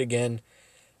defense great again,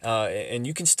 and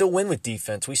you can still win with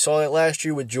defense. We saw that last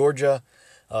year with Georgia.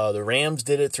 The Rams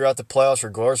did it throughout the playoffs,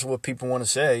 regardless of what people want to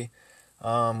say.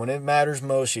 When it matters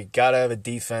most, you got to have a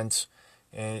defense.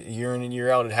 And year in and year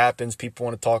out, it happens. People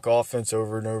want to talk offense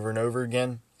over and over and over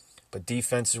again. But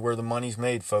defense is where the money's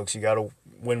made, folks. You got to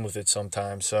win with it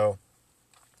sometimes. So,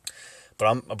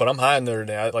 but I'm high on Notre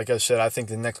Dame. Like I said, I think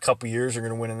the next couple of years are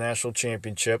going to win a national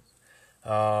championship,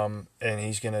 and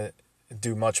he's going to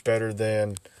do much better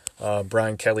than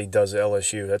Brian Kelly does at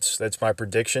LSU. That's my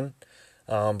prediction.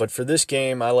 But for this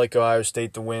game, I like Ohio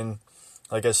State to win.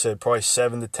 Like I said, probably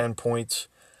 7 to 10 points.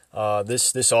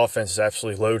 This offense is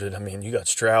absolutely loaded. I mean, you got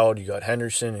Stroud, you got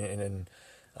Henderson, and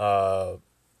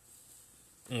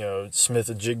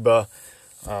Smith-Njigba.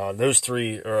 Those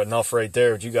three are enough right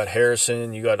there. But you got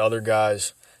Harrison, you got other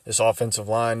guys. This offensive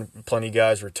line, plenty of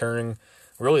guys returning.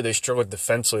 Really, they struggled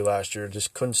defensively last year.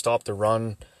 Just couldn't stop the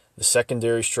run. The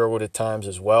secondary struggled at times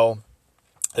as well.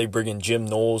 They bring in Jim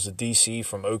Knowles, the DC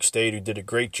from Oak State, who did a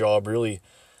great job, really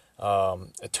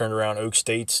turned around Oak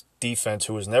State's defense,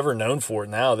 who was never known for it.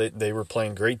 Now they were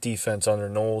playing great defense under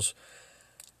Knowles.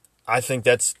 I think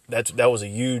that was a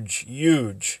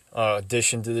huge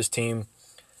addition to this team.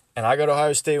 And I got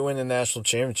Ohio State winning the national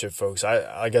championship, folks.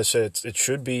 Like I said, it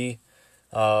should be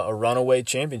a runaway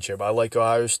championship. I like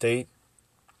Ohio State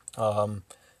to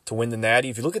win the Natty.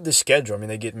 If you look at the schedule, I mean,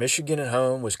 they get Michigan at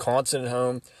home, Wisconsin at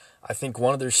home. I think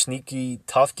one of their sneaky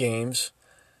tough games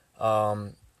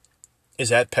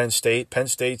is at Penn State. Penn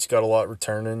State's got a lot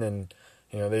returning, and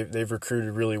they've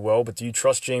recruited really well. But do you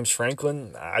trust James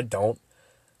Franklin? I don't.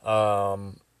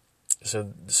 So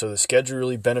the schedule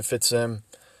really benefits them.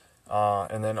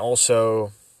 And then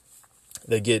also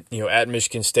they get, at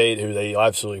Michigan State, who they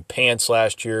absolutely pants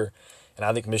last year. And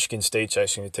I think Michigan State's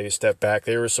actually going to take a step back.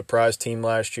 They were a surprise team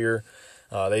last year.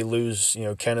 They lose,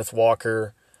 Kenneth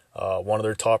Walker, one of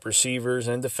their top receivers.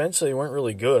 And defensively, they weren't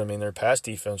really good. I mean, their pass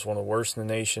defense, one of the worst in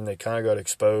the nation. They kind of got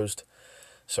exposed.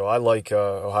 So I like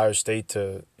Ohio State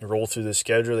to roll through the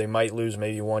schedule. They might lose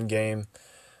maybe one game.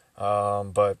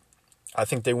 But I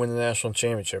think they win the national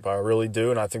championship. I really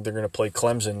do. And I think they're going to play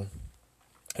Clemson,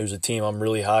 who's a team I'm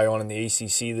really high on in the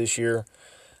ACC this year.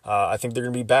 I think they're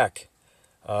going to be back.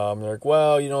 They're like,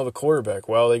 well, the quarterback.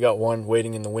 Well, they got one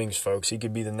waiting in the wings, folks. He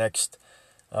could be the next,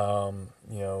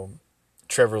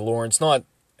 Trevor Lawrence. Not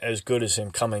as good as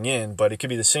him coming in, but it could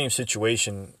be the same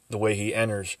situation the way he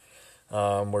enters,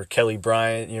 where Kelly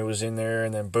Bryant, was in there,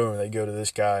 and then boom, they go to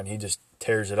this guy, and he just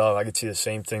tears it up. I could see the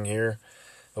same thing here.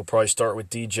 They'll probably start with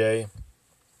DJ,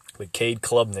 with Cade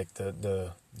Klubnik,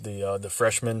 the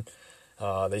freshman.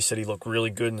 They said he looked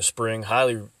really good in the spring,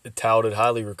 highly touted,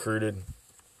 highly recruited.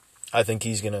 I think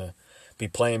he's going to be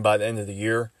playing by the end of the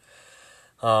year.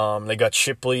 They got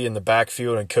Shipley in the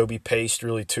backfield and Kobe Paste,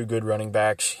 really two good running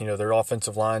backs. Their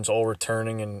offensive line's all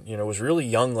returning and, was really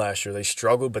young last year. They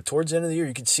struggled, but towards the end of the year,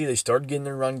 you could see they started getting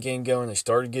their run game going. They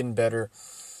started getting better.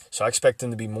 So I expect them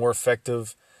to be more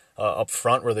effective up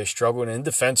front where they struggled. And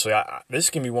defensively, this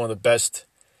can be one of the best.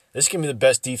 This can be the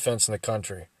best defense in the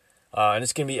country. And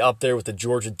it's going to be up there with the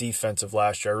Georgia defense of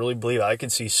last year. I really believe I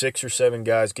could see 6 or 7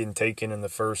 guys getting taken in the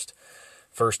first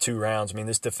 2 rounds. I mean,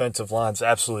 this defensive line's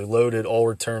absolutely loaded, all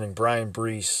returning. Brian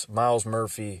Brees, Miles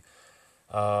Murphy,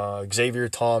 Xavier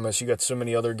Thomas. You got so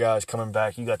many other guys coming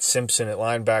back. You got Simpson at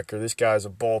linebacker. This guy's a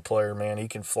ball player, man. He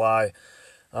can fly.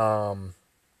 They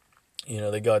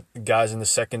got guys in the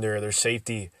secondary, their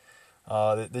safety.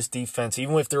 This defense,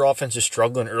 even if their offense is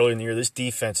struggling early in the year, this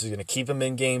defense is going to keep them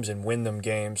in games and win them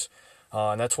games.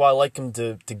 And that's why I like them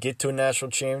to get to a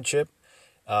national championship.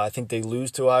 I think they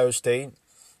lose to Ohio State.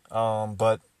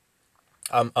 But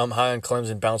I'm high on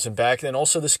Clemson bouncing back. And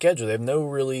also the schedule. They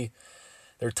have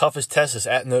their toughest test is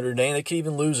at Notre Dame. They could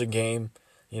even lose a game,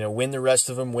 win the rest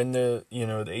of them, win the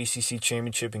ACC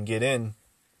championship and get in.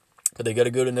 But they got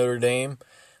to go to Notre Dame.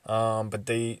 But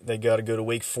they got to go to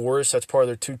Wake Forest. That's part of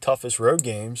their 2 toughest road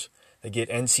games. They get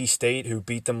NC State, who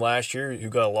beat them last year, who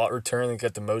got a lot return. They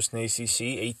got the most in the ACC,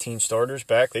 18 starters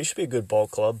back. They should be a good ball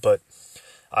club, but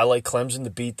I like Clemson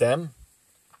to beat them.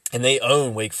 And they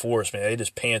own Wake Forest, man. They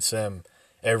just pants them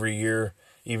every year,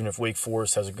 even if Wake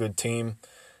Forest has a good team.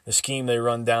 The scheme they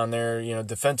run down there,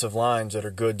 defensive lines that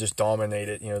are good just dominate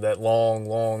it. That long,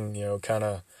 kind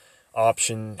of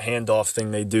option handoff thing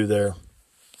they do there.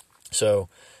 So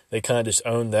they kind of just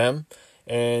own them.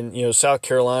 And, South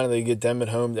Carolina, they get them at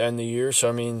home to end the year. So,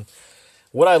 I mean,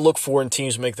 what I look for in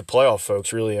teams to make the playoff,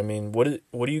 folks, really, I mean, what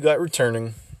do you got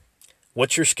returning?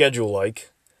 What's your schedule like?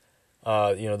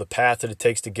 The path that it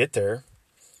takes to get there.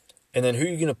 And then who are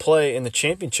you going to play in the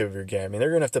championship of your game? I mean, they're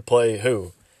going to have to play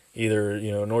who? Either,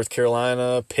 North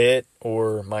Carolina, Pitt,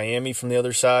 or Miami from the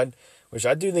other side, which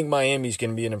I do think Miami's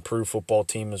going to be an improved football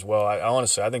team as well.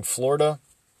 I think Florida,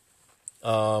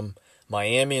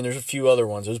 Miami, and there's a few other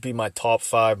ones. Those would be my top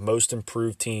 5 most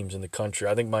improved teams in the country.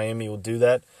 I think Miami will do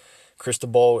that.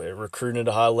 Cristobal recruiting at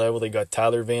a high level. They got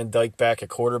Tyler Van Dyke back at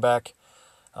quarterback.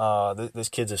 This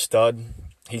kid's a stud.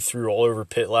 He threw all over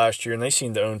Pitt last year, and they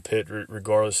seem to own Pitt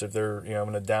regardless if they're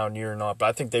having a down year or not. But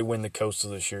I think they win the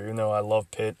Coastal this year, even though I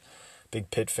love Pitt, big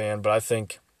Pitt fan. But I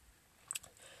think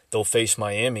they'll face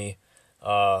Miami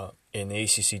in the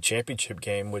ACC championship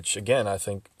game, which, again, I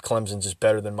think Clemson's is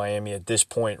better than Miami at this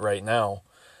point right now.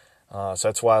 So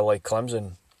that's why I like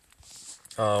Clemson.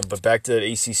 But back to that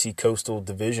ACC Coastal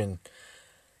Division,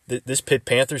 this Pitt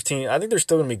Panthers team, I think they're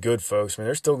still going to be good, folks. I mean,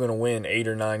 they're still going to win 8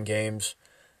 or 9 games.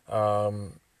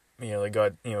 They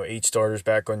got, 8 starters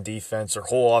back on defense. Their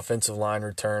whole offensive line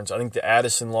returns. I think the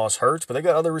Addison loss hurts, but they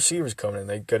got other receivers coming in.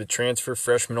 They got a transfer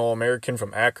freshman All-American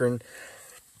from Akron.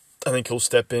 I think he'll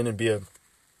step in and be a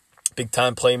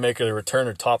big-time playmaker. They return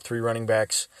their top 3 running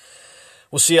backs.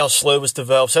 We'll see how Slovis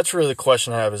develops. That's really the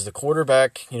question I have is the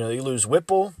quarterback. They lose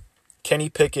Whipple, Kenny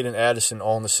Pickett, and Addison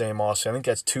all in the same offseason. I think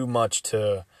that's too much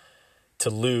to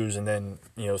lose and then,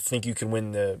 think you can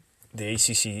win the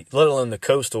ACC, let alone the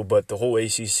Coastal, but the whole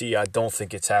ACC, I don't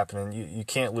think it's happening. You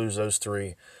can't lose those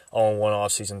 3 all in one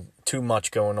offseason. Too much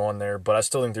going on there, but I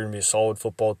still think they're going to be a solid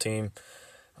football team.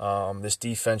 This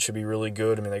defense should be really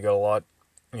good. I mean, they got a lot,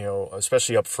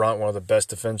 especially up front, one of the best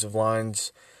defensive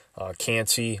lines.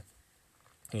 Cansey,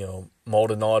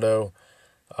 Maldonado.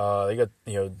 They got,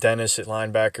 Dennis at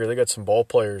linebacker. They got some ball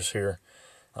players here.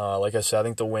 Like I said, I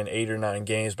think they'll win 8 or 9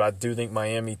 games, but I do think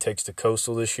Miami takes the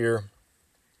Coastal this year.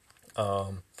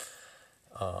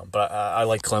 But I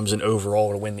like Clemson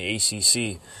overall to win the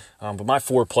ACC. But my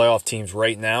 4 playoff teams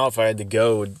right now, if I had to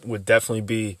go, would definitely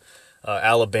be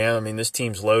Alabama. I mean, this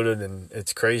team's loaded and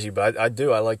it's crazy, but I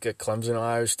like Clemson,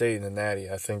 Ohio State, and the Natty.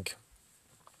 I think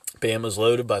Bama's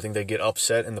loaded, but I think they get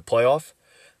upset in the playoff.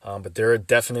 But they're a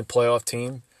definite playoff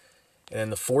team. And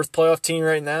the 4th playoff team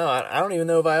right now, I don't even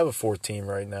know if I have a 4th team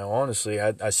right now, honestly.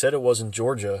 I said it wasn't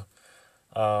Georgia.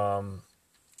 And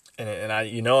I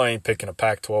ain't picking a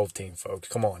Pac-12 team, folks.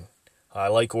 Come on. I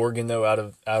like Oregon, though. Out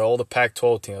of all the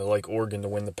Pac-12 teams, I like Oregon to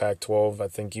win the Pac-12. I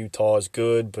think Utah is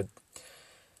good, but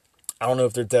I don't know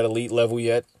if they're at that elite level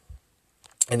yet.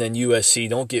 And then USC,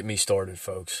 don't get me started,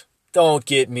 folks. Don't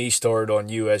get me started on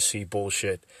USC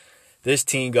bullshit. This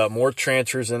team got more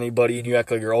transfers than anybody, and you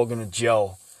act like you're all going to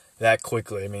gel that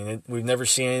quickly. I mean, we've never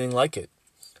seen anything like it.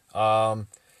 And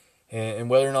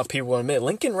whether or not people want to admit,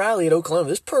 Lincoln Riley at Oklahoma,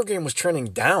 this program was trending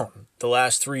down the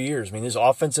last 3 years. I mean, his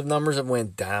offensive numbers have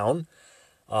went down.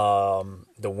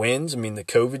 The wins, I mean, the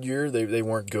COVID year, they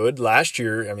weren't good. Last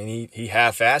year, I mean, he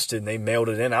half-assed it and they mailed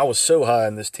it in. I was so high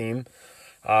on this team.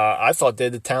 I thought they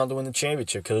had the talent to win the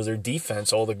championship because of their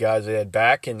defense, all the guys they had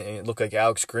back, and it looked like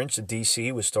Alex Grinch, the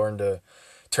DC, was starting to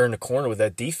turn the corner with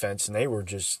that defense, and they weren't,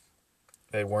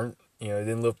 they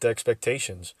didn't live up to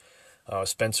expectations.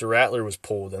 Spencer Rattler was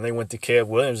pulled, and they went to Caleb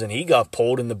Williams, and he got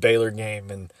pulled in the Baylor game,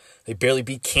 and they barely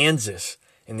beat Kansas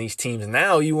in these teams.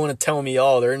 Now you want to tell me,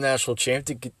 they're a national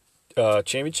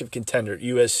championship contender at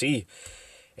USC,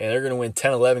 and they're going to win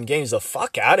 10, 11 games. The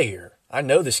fuck out of here. I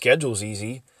know the schedule's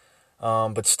easy,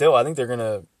 but still, I think they're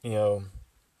going to,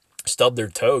 stub their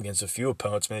toe against a few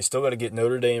opponents. I mean, they still got to get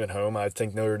Notre Dame at home. I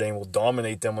think Notre Dame will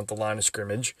dominate them with the line of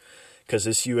scrimmage because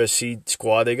this USC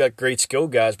squad, they got great skill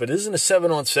guys, but it isn't a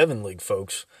 7-on-7 league,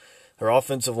 folks. Their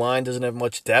offensive line doesn't have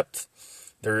much depth.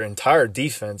 Their entire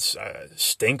defense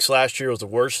stinks last year. It was the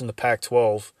worst in the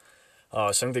Pac-12. So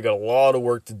I think they got a lot of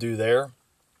work to do there.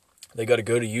 They got to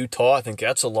go to Utah. I think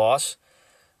that's a loss.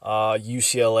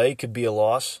 UCLA could be a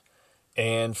loss.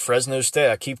 And Fresno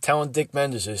State, I keep telling Dick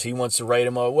Mendes this. He wants to write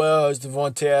him out, well, it's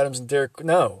Devontae Adams and Derek.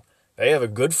 No, they have a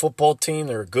good football team.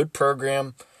 They're a good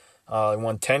program. They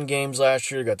won 10 games last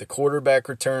year. Got the quarterback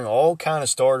return, all kind of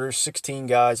starters, 16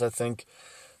 guys, I think.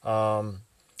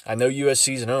 I know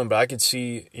USC's at home, but I could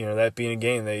see, that being a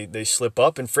game they slip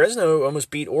up. And Fresno almost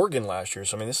beat Oregon last year.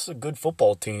 So, I mean, this is a good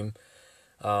football team.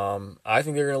 I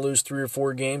think they're going to lose 3 or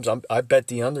 4 games. I bet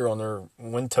the under on their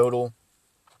win total.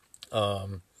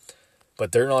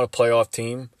 But they're not a playoff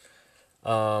team.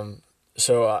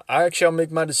 So I'll make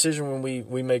my decision when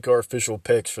we make our official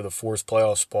picks for the 4th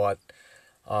playoff spot.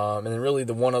 And then really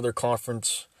the one other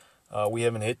conference we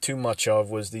haven't hit too much of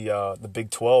was the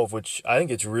Big 12, which I think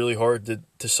it's really hard to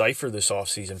decipher this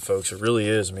offseason, folks. It really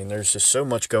is. I mean, there's just so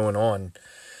much going on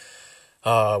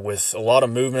with a lot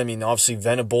of movement. I mean, obviously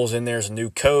Venables in there as a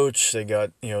new coach. They got,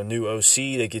 new OC.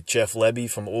 They get Jeff Lebby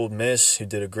from Ole Miss, who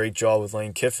did a great job with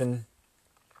Lane Kiffin.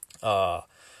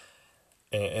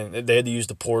 And they had to use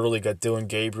the portal. They got Dylan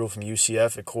Gabriel from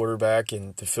UCF at quarterback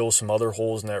and to fill some other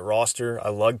holes in that roster. I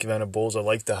like Venables. I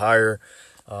like the hire.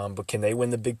 But can they win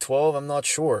the Big 12? I'm not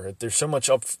sure. There's so much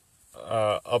up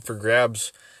for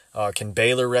grabs. Can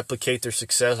Baylor replicate their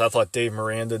success? I thought Dave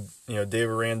Aranda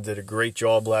did a great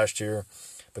job last year.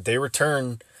 But they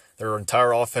returned their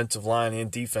entire offensive line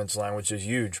and defense line, which is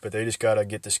huge. But they just got to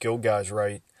get the skill guys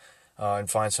right. And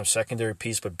find some secondary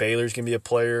piece. But Baylor's going to be a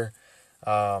player.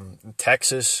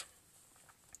 Texas,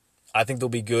 I think they'll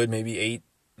be good. Maybe 8,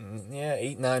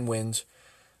 9 wins.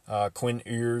 Quinn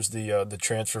Ewers, the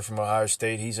transfer from Ohio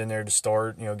State, he's in there to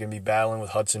start. Going to be battling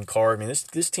with Hudson Card. I mean,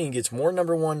 this team gets more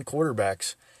number 1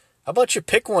 quarterbacks. How about you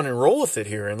pick one and roll with it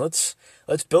here, and let's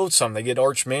build something. They get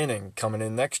Arch Manning coming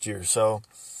in next year. So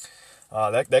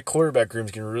that quarterback room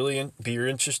is going to really be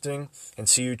interesting. And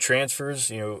see who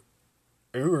transfers.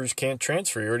 Ewers can't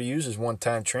transfer. He already uses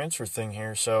one-time transfer thing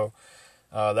here. So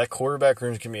that quarterback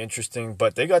room is going to be interesting.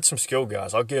 But they got some skill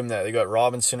guys. I'll give them that. They got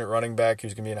Robinson at running back,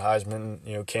 who's going to be a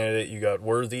Heisman candidate. You got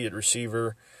Worthy at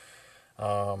receiver.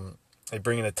 They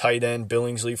bring in a tight end,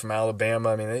 Billingsley from Alabama.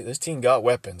 I mean, this team got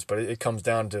weapons, but it comes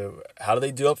down to how do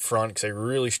they do up front, because they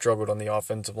really struggled on the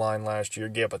offensive line last year,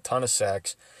 gave up a ton of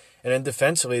sacks. And then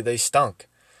defensively, they stunk.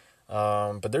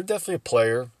 But they're definitely a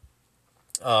player.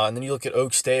 And then you look at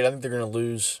Oak State. I think they're going to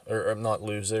lose, or not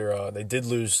lose. They did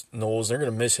lose Knowles. They're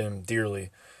going to miss him dearly.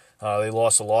 They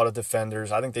lost a lot of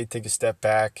defenders. I think they take a step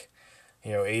back.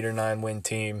 8 or 9 win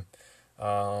team.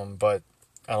 But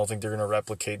I don't think they're going to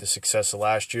replicate the success of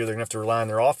last year. They're going to have to rely on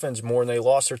their offense more, and they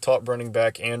lost their top running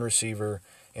back and receiver.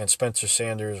 And Spencer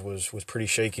Sanders was pretty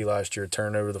shaky last year,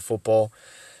 turning over the football.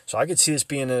 So I could see this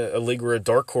being a league where a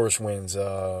dark horse wins.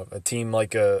 A team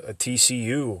like a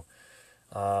TCU.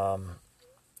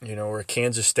 Or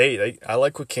Kansas State. I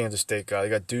like what Kansas State got. They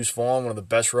got Deuce Vaughn, one of the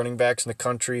best running backs in the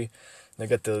country. They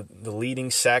got the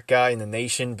leading sack guy in the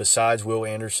nation besides Will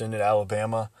Anderson at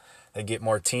Alabama. They get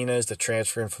Martinez, the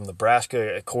transfer in from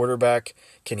Nebraska at quarterback.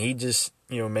 Can he just,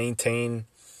 maintain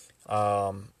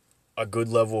a good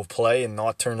level of play and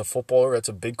not turn the football over? That's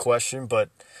a big question, but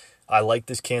I like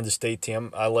this Kansas State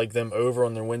team. I like them over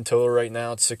on their win total right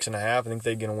now at 6.5. I think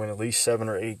they're going to win at least 7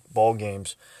 or 8 ball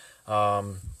games.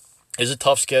 It's a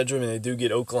tough schedule. I mean, they do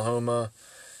get Oklahoma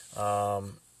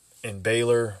and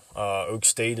Baylor, Oak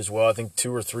State as well. I think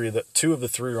 2 of the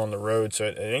 3 are on the road, so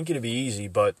it ain't going to be easy.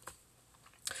 But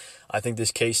I think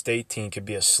this K-State team could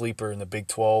be a sleeper in the Big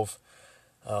 12.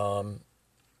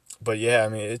 But yeah, I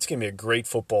mean, it's going to be a great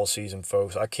football season,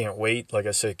 folks. I can't wait. Like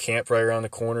I said, camp right around the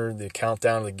corner. The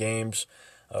countdown of the games.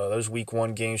 Those Week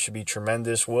 1 games should be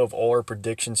tremendous. We'll have all our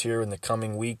predictions here in the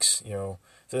coming weeks.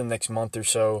 For the next month or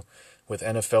so. with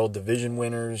NFL division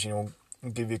winners. We'll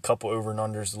give you a couple over and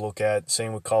unders to look at.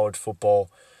 Same with college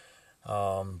football.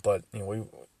 But we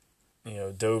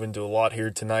dove into a lot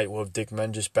here tonight. We'll have Dick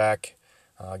Menges back,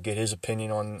 get his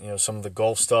opinion on some of the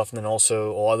golf stuff, and then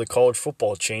also a lot of the college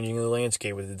football changing the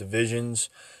landscape with the divisions,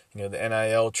 the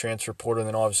NIL transfer portal, and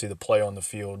then obviously the play on the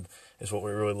field is what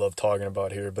we really love talking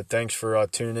about here. But thanks for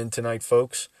tuning in tonight,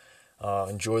 folks.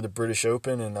 Enjoy the British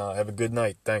Open and have a good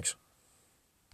night. Thanks.